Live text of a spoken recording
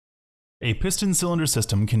A piston cylinder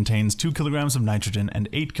system contains 2 kilograms of nitrogen and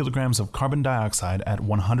 8 kilograms of carbon dioxide at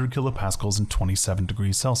 100 kilopascals and 27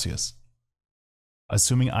 degrees Celsius.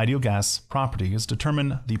 Assuming ideal gas properties,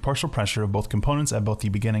 determine the partial pressure of both components at both the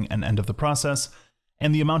beginning and end of the process,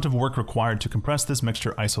 and the amount of work required to compress this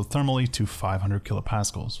mixture isothermally to 500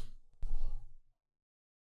 kilopascals.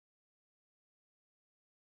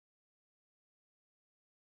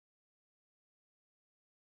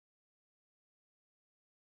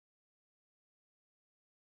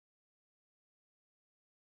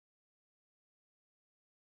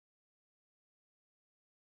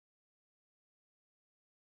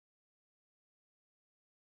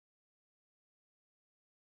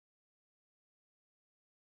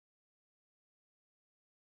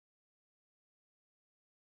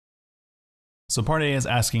 So part A is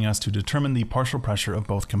asking us to determine the partial pressure of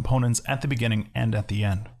both components at the beginning and at the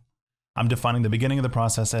end. I'm defining the beginning of the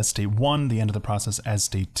process as state 1, the end of the process as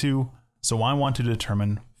state 2, so I want to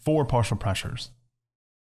determine 4 partial pressures.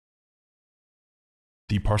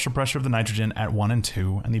 The partial pressure of the nitrogen at 1 and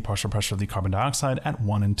 2, and the partial pressure of the carbon dioxide at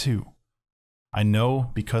 1 and 2. I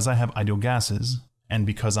know, because I have ideal gases, and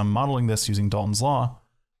because I'm modeling this using Dalton's law,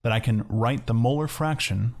 that I can write the molar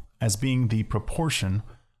fraction as being the proportion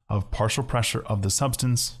of partial pressure of the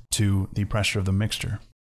substance to the pressure of the mixture.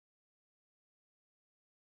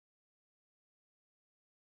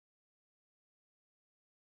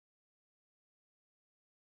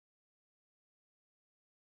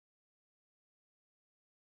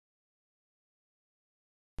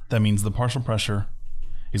 That means the partial pressure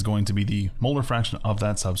is going to be the molar fraction of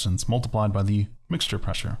that substance multiplied by the mixture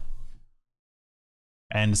pressure.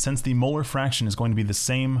 And since the molar fraction is going to be the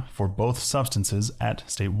same for both substances at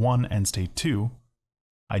state 1 and state 2,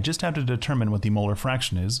 I just have to determine what the molar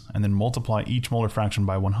fraction is, and then multiply each molar fraction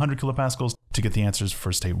by 100 kilopascals to get the answers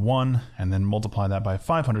for state 1, and then multiply that by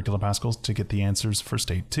 500 kilopascals to get the answers for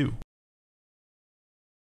state 2.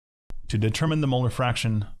 To determine the molar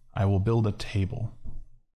fraction, I will build a table.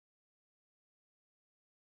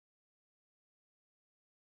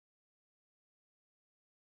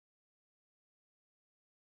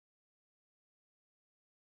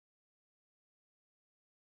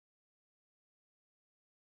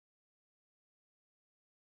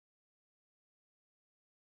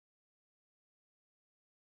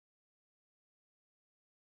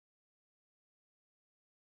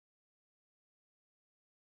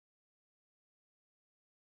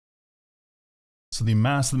 So the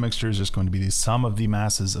mass of the mixture is just going to be the sum of the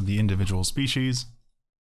masses of the individual species,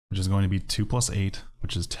 which is going to be 2 plus 8,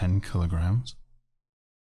 which is 10 kilograms.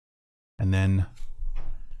 And then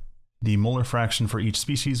the molar fraction for each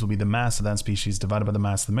species will be the mass of that species divided by the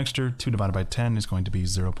mass of the mixture. 2 divided by 10 is going to be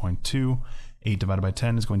 0.2. 8 divided by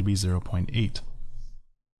 10 is going to be 0.8.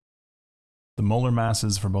 The molar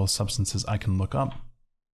masses for both substances I can look up.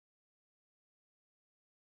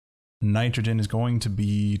 Nitrogen is going to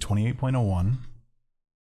be 28.01.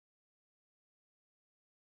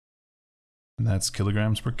 And that's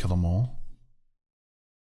kilograms per kilomole.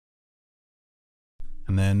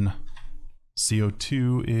 And then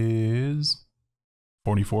CO2 is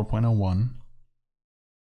 44.01.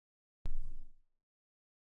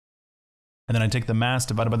 And then I take the mass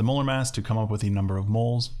divided by the molar mass to come up with the number of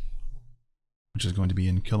moles, which is going to be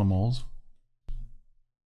in kilomoles.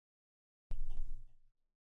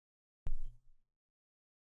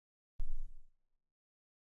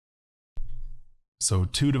 So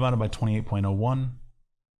 2 divided by 28.01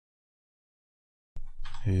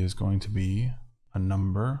 is going to be a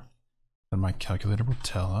number that my calculator will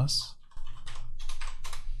tell us.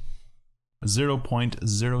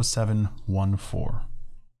 0.0714.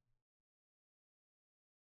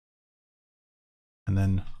 And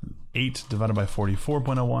then 8 divided by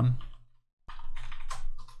 44.01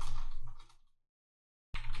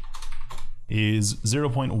 is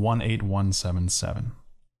 0.18177.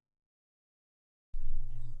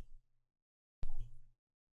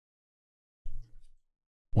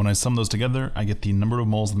 When I sum those together, I get the number of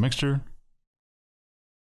moles of the mixture,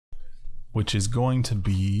 which is going to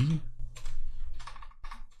be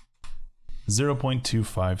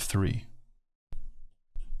 0.253.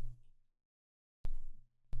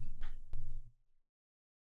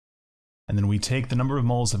 And then we take the number of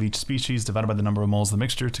moles of each species divided by the number of moles of the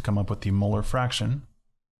mixture to come up with the molar fraction.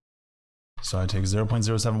 So I take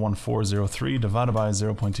 0.071403 divided by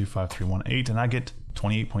 0.25318, and I get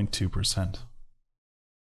 28.2%.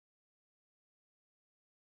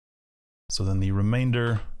 So then the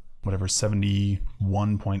remainder, whatever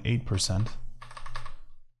 71.8%,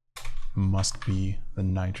 must be the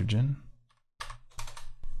nitrogen.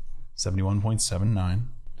 71.79.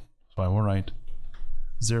 So I will write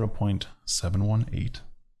 0.718.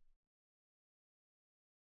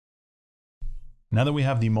 Now that we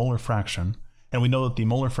have the molar fraction, and we know that the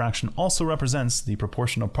molar fraction also represents the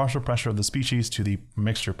proportion of partial pressure of the species to the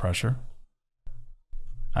mixture pressure,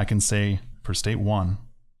 I can say for state 1,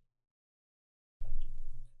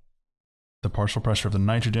 the partial pressure of the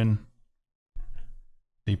nitrogen,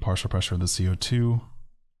 the partial pressure of the CO2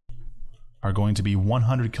 are going to be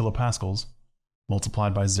 100 kilopascals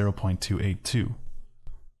multiplied by 0.282.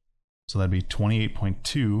 So that'd be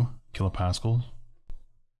 28.2 kilopascals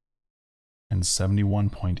and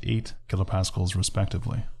 71.8 kilopascals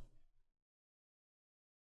respectively.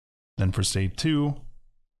 Then for state 2,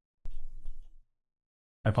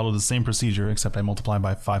 I follow the same procedure except I multiply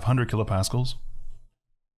by 500 kilopascals.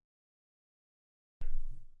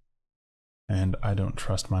 And I don't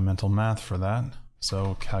trust my mental math for that.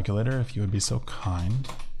 So calculator, if you would be so kind.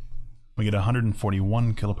 We get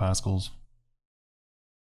 141 kilopascals.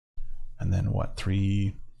 And then what,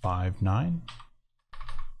 359?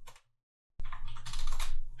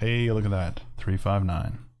 Hey, look at that,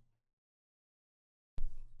 359.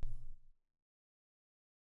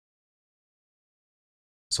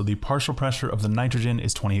 So the partial pressure of the nitrogen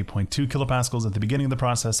is 28.2 kilopascals at the beginning of the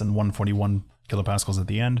process and 141 kilopascals at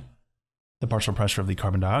the end. The partial pressure of the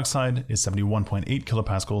carbon dioxide is 71.8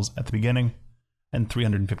 kilopascals at the beginning and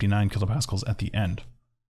 359 kilopascals at the end.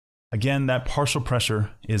 Again, that partial pressure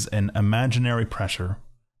is an imaginary pressure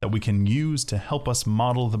that we can use to help us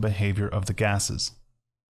model the behavior of the gases.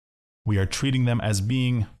 We are treating them as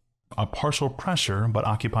being a partial pressure but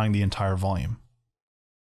occupying the entire volume.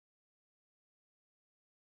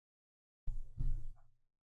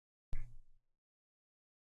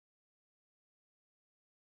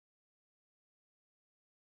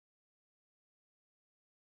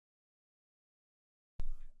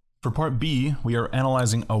 For part B, we are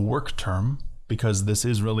analyzing a work term, because this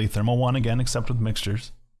is really thermal 1 again, except with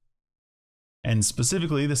mixtures. And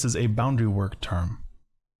specifically, this is a boundary work term.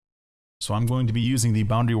 So I'm going to be using the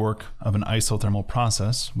boundary work of an isothermal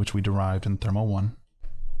process, which we derived in thermal 1.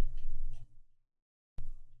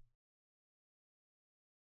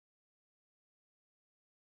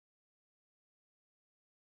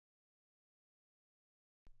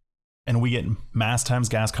 And we get mass times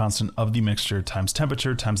gas constant of the mixture times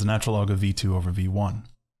temperature times the natural log of V2 over V1.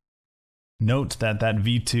 Note that that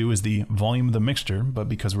V2 is the volume of the mixture, but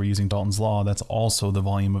because we're using Dalton's law, that's also the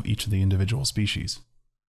volume of each of the individual species.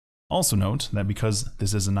 Also note that because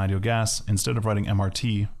this is an ideal gas, instead of writing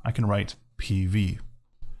MRT, I can write PV.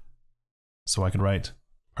 So I could write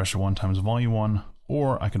pressure 1 times volume 1,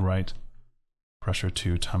 or I could write pressure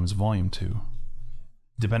 2 times volume 2.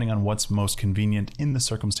 Depending on what's most convenient in the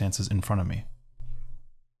circumstances in front of me.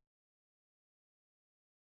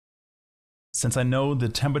 Since I know the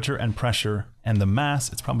temperature and pressure and the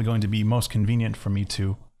mass, it's probably going to be most convenient for me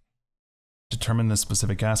to determine the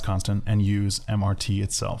specific gas constant and use MRT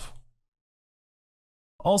itself.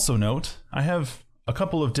 Also note, I have a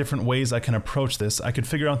couple of different ways I can approach this. I could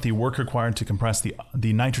figure out the work required to compress the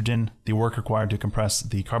nitrogen, the work required to compress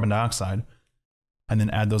the carbon dioxide, and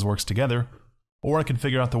then add those works together. Or I could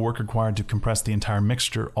figure out the work required to compress the entire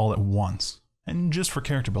mixture all at once. And just for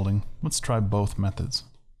character building, let's try both methods.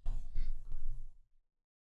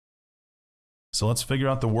 So let's figure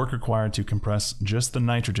out the work required to compress just the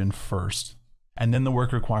nitrogen first, and then the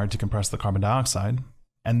work required to compress the carbon dioxide,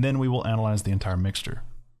 and then we will analyze the entire mixture.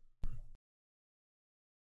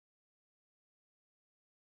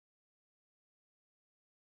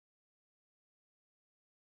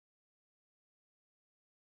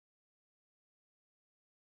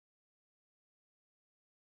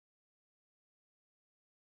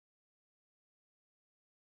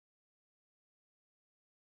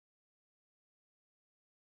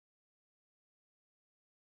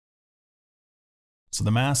 So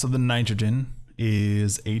the mass of the nitrogen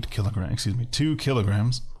is 2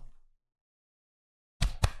 kilograms.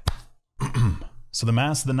 So the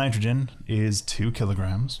mass of the nitrogen is 2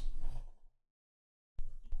 kilograms.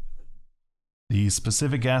 The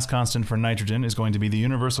specific gas constant for nitrogen is going to be the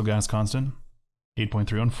universal gas constant,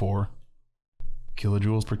 8.314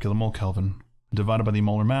 kilojoules per kilomole Kelvin, divided by the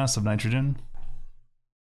molar mass of nitrogen,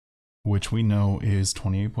 which we know is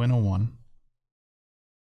 28.01.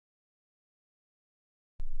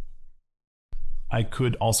 I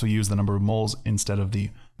could also use the number of moles instead of the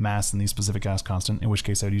mass and the specific gas constant, in which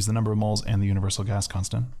case I would use the number of moles and the universal gas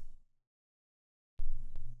constant.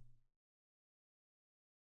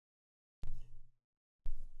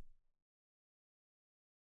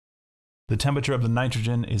 The temperature of the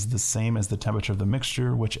nitrogen is the same as the temperature of the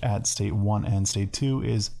mixture, which at state 1 and state 2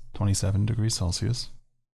 is 27 degrees Celsius.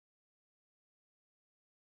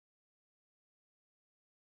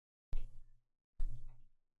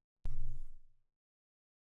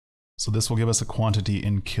 So this will give us a quantity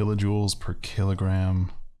in kilojoules per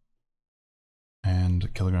kilogram,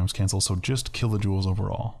 and kilograms cancel, so just kilojoules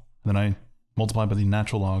overall. And then I multiply by the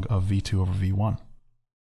natural log of V2 over V1.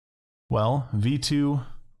 Well, V2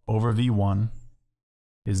 over V1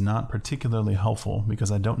 is not particularly helpful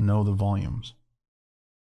because I don't know the volumes.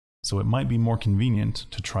 So it might be more convenient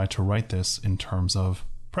to try to write this in terms of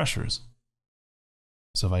pressures.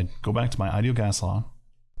 So if I go back to my ideal gas law,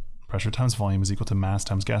 pressure times volume is equal to mass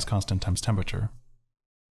times gas constant times temperature.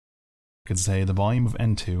 I could say the volume of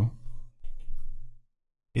N2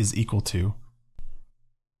 is equal to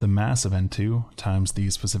the mass of N2 times the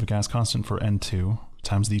specific gas constant for N2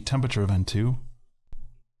 times the temperature of N2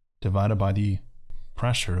 divided by the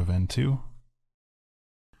pressure of N2,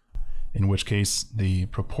 in which case the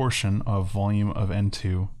proportion of volume of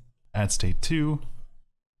N2 at state 2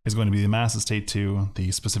 is going to be the mass at state 2, the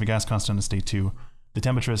specific gas constant at state 2, the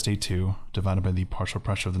temperature at state 2 divided by the partial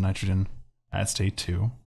pressure of the nitrogen at state 2.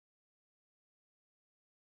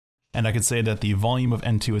 And I could say that the volume of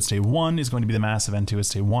N2 at state 1 is going to be the mass of N2 at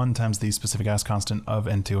state 1 times the specific gas constant of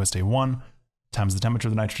N2 at state 1 times the temperature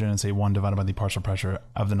of the nitrogen at state 1 divided by the partial pressure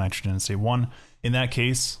of the nitrogen at state 1. In that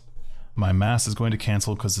case, my mass is going to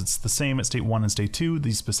cancel because it's the same at state 1 and state 2.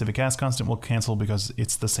 The specific gas constant will cancel because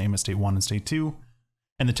it's the same at state 1 and state 2.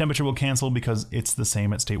 And the temperature will cancel because it's the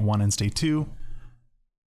same at state 1 and state 2,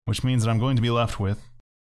 which means that I'm going to be left with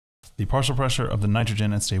the partial pressure of the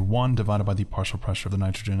nitrogen at state 1 divided by the partial pressure of the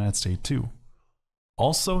nitrogen at state 2.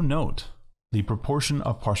 Also note, the proportion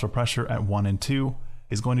of partial pressure at 1 and 2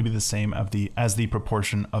 is going to be the same as the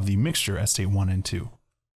proportion of the mixture at state 1 and 2.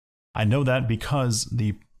 I know that because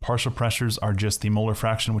the partial pressures are just the molar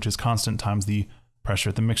fraction, which is constant, times the pressure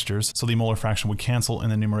at the mixtures, so the molar fraction would cancel in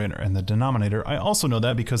the numerator and the denominator. I also know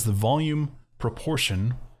that because the volume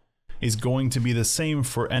proportion is going to be the same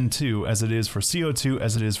for N2 as it is for CO2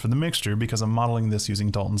 as it is for the mixture, because I'm modeling this using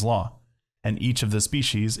Dalton's law, and each of the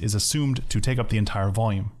species is assumed to take up the entire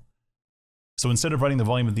volume. So instead of writing the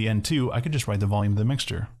volume of the N2, I could just write the volume of the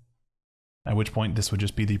mixture, at which point this would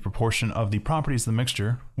just be the proportion of the properties of the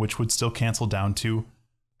mixture, which would still cancel down to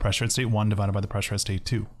pressure at state 1 divided by the pressure at state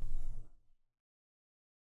 2.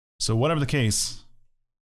 So whatever the case,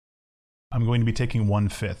 I'm going to be taking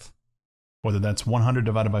 1/5, whether that's 100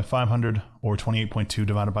 divided by 500 or 28.2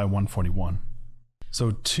 divided by 141.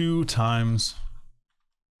 So 2 times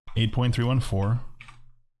 8.314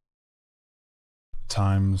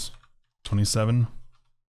 times 27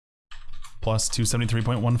 plus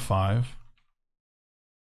 273.15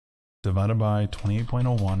 divided by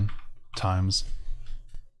 28.01 times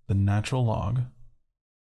the natural log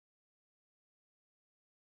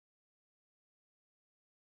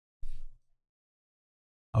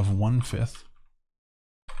of 1/5.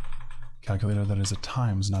 Calculator, that is a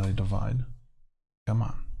times, not a divide. Come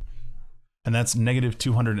on. And that's negative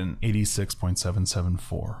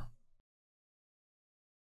 286.774.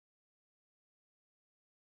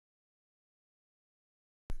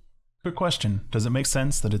 Quick question, does it make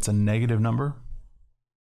sense that it's a negative number?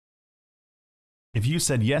 If you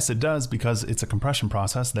said yes, it does, because it's a compression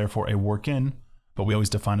process, therefore a work in, but we always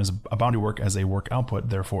define as a boundary work as a work output,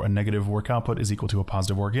 therefore a negative work output is equal to a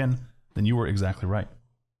positive work in, then you were exactly right.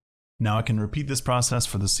 Now I can repeat this process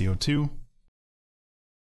for the CO2.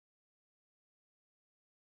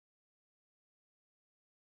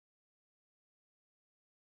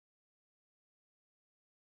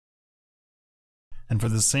 And for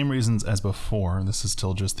the same reasons as before, this is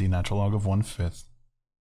still just the natural log of 1/5.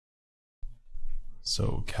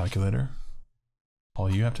 So calculator,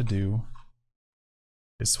 all you have to do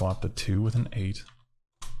is swap the 2 with an 8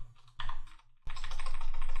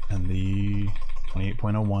 and the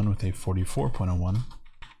 28.01 with a 44.01,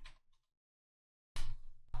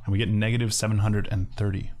 and we get negative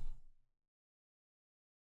 730.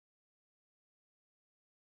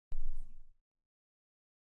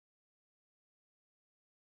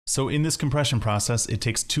 So in this compression process, it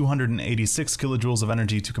takes 286 kilojoules of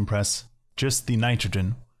energy to compress just the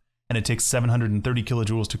nitrogen, and it takes 730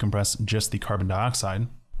 kilojoules to compress just the carbon dioxide.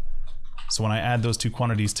 So when I add those two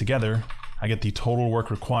quantities together, I get the total work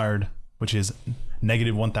required, which is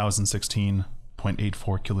negative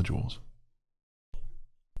 1016.84 kilojoules.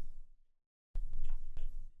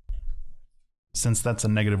 Since that's a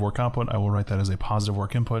negative work output, I will write that as a positive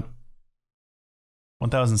work input.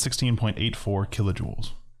 1016.84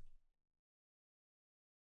 kilojoules.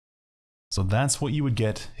 So that's what you would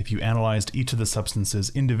get if you analyzed each of the substances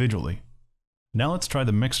individually. Now let's try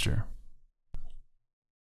the mixture.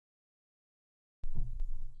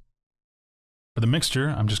 For the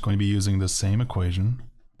mixture, I'm just going to be using the same equation,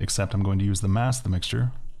 except I'm going to use the mass of the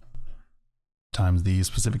mixture, times the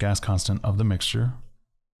specific gas constant of the mixture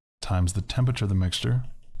times the temperature of the mixture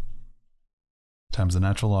times the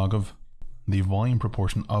natural log of the volume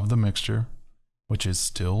proportion of the mixture, which is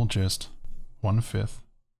still just 1/5.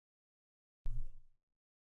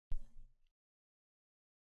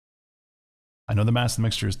 I know the mass of the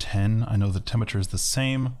mixture is 10. I know the temperature is the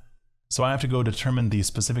same. So I have to go determine the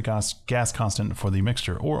specific gas constant for the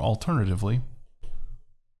mixture, or alternatively,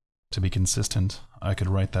 to be consistent, I could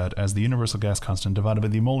write that as the universal gas constant divided by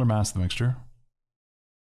the molar mass of the mixture.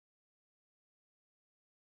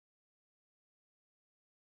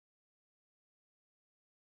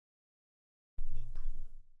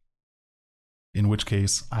 In which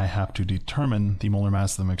case, I have to determine the molar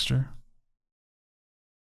mass of the mixture.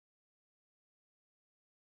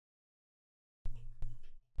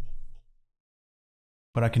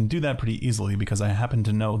 But I can do that pretty easily because I happen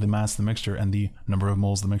to know the mass of the mixture and the number of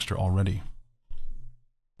moles of the mixture already.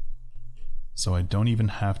 So I don't even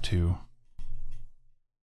have to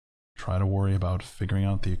try to worry about figuring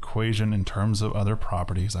out the equation in terms of other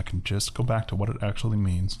properties. I can just go back to what it actually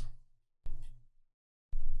means.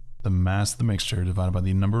 The mass of the mixture divided by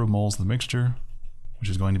the number of moles of the mixture, which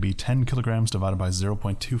is going to be 10 kilograms divided by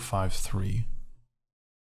 0.253.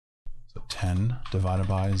 So 10 divided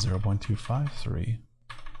by 0.253.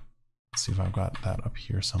 Let's see if I've got that up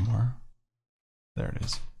here somewhere. There it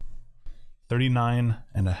is.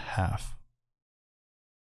 39.5.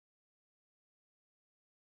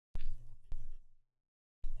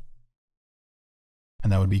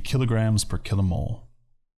 And that would be kilograms per kilomole.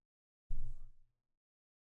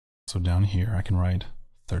 So down here I can write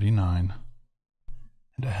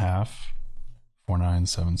 39.5,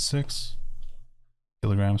 4976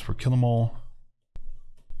 kilograms per kilomole.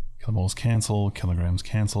 Kilomoles cancel, kilograms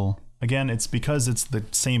cancel. Again, it's because it's the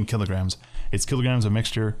same kilograms. It's kilograms of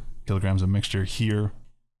mixture here,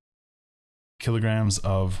 kilograms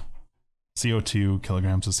of CO2,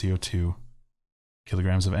 kilograms of CO2,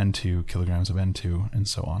 kilograms of N2, kilograms of N2, and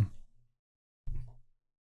so on.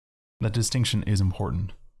 That distinction is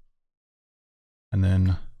important. And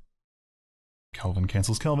then Kelvin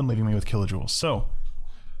cancels Kelvin, leaving me with kilojoules. So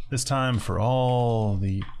this time for all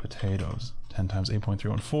the potatoes, 10 times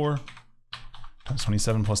 8.314 times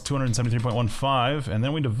 27 plus 273.15, and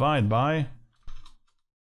then we divide by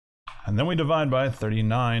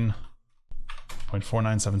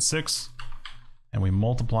 39.4976, and we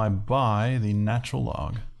multiply by the natural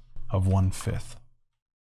log of 1/5.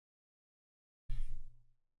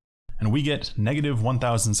 And we get negative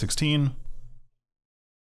 1016,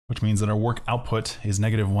 which means that our work output is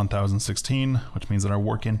negative 1016, which means that our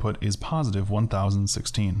work input is positive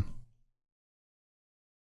 1016.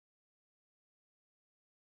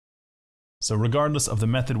 So regardless of the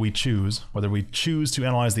method we choose, whether we choose to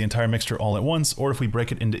analyze the entire mixture all at once, or if we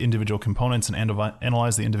break it into individual components and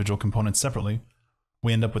analyze the individual components separately,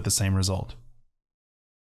 we end up with the same result.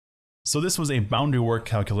 So this was a boundary work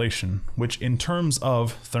calculation, which in terms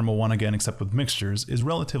of thermal 1 again, except with mixtures, is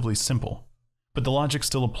relatively simple. But the logic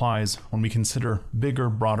still applies when we consider bigger,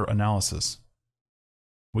 broader analysis.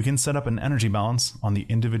 We can set up an energy balance on the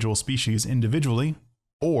individual species individually,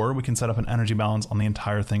 or we can set up an energy balance on the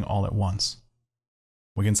entire thing all at once.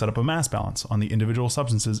 We can set up a mass balance on the individual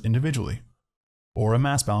substances individually, or a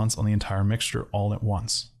mass balance on the entire mixture all at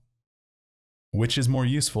once. Which is more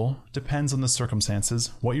useful depends on the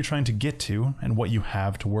circumstances, what you're trying to get to, and what you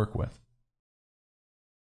have to work with.